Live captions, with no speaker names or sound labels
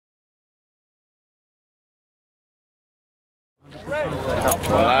El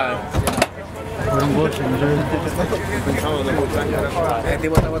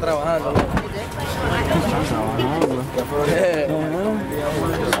tipo estaba trabajando.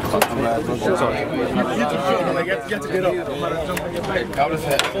 El cable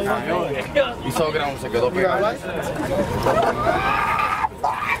se hizo grande, se quedó pegado.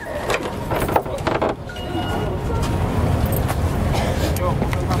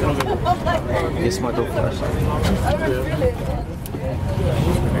 This is my door flash.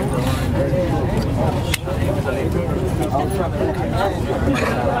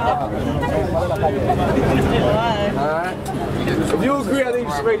 If you agree, I think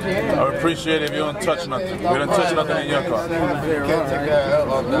you should raise your hand. I would appreciate it if you don't touch nothing. You don't touch nothing in your car.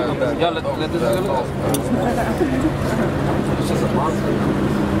 Y'all let this go.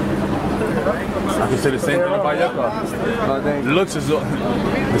 I can say the same thing about your car. Looks is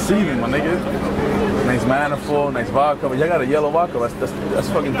deceiving, my nigga. Nice manifold, nice vodka, but you got a yellow vodka. That's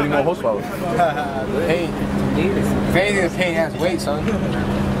fucking 3 more horsepower. Hey, if anything, it's pain ass weight, son.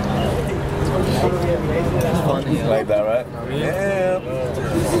 Like that, right? Yeah.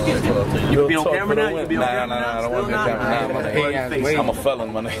 You be on camera now? You be on camera? Nah, I don't want to be on camera. Nah, my I'm a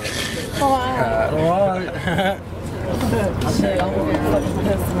felon, my nigga.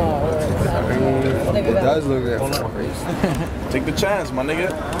 It does look good. Take the chance, my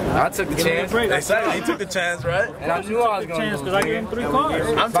nigga. I took the chance. Exactly, he took the chance, right? And I knew I was going to lose. Because I gave him 3 cars.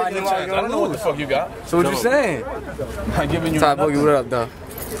 I'm taking the chance. I don't know what the fuck you got. So what you saying? I'm giving you iAmTaiBoogie, what up, though?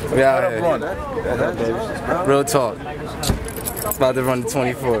 We out here. Real talk. It's about to run the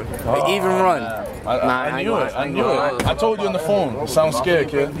 24. Even run. I knew it. I knew it. I told you on the phone. You sound scared,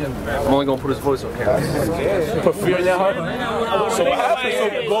 kid. I'm only going to put his voice on camera. Put fear in your heart. So what happens? So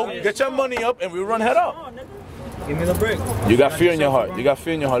go get your money up and we run head up. Give me the break. You got fear in your heart. You got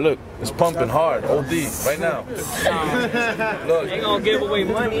fear in your heart. Look, it's pumping hard. OD right now. Look. Ain't going to give away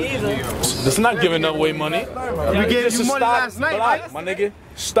money either. This is not giving away money. We gave you money last night, block, my nigga.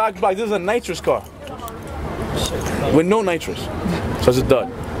 Stock block. This is a nitrous car. With no nitrous. So it's a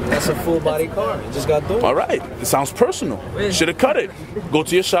dud. That's a full body car. You just got through. All right. It sounds personal. Should have cut it. Go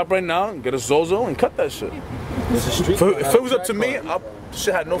to your shop right now and get a Zozo and cut that shit. If it was up to me, I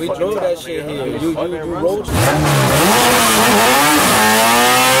should have no fucking time. We drove that shit here. You rode.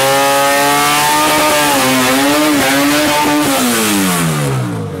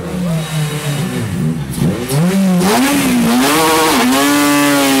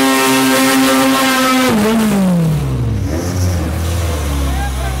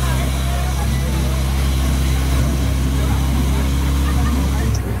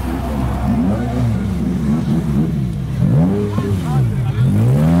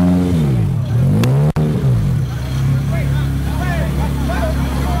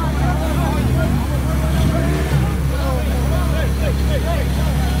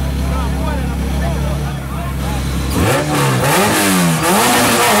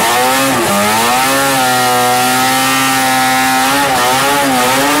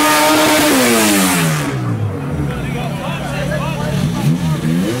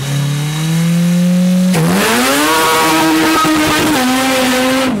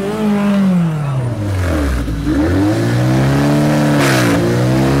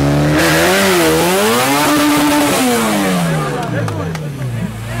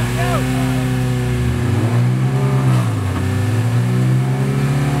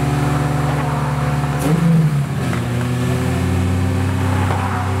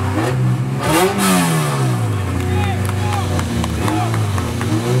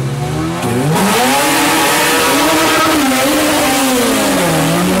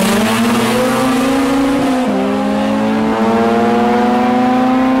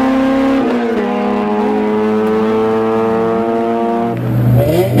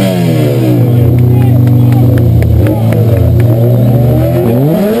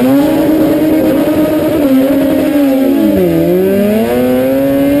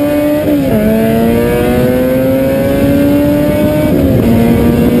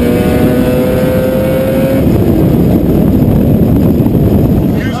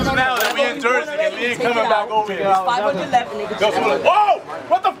 Whoa!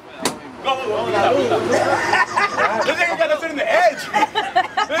 What the? Go. This nigga got us in the edge.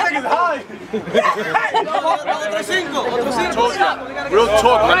 This nigga's high. Real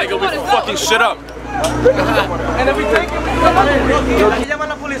talk, my nigga. We fucking shit up. And if we take it, aquí llaman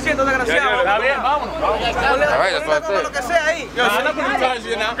la policía, entonces desgraciado. Está bien, vámonos. Alright, that's what I Lo que sea ahí. Yo, I'm not gonna charge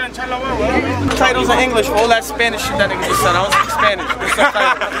you now. Titles in English, all that Spanish shit that nigga just said. I don't speak Spanish.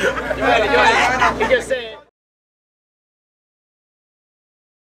 He just said.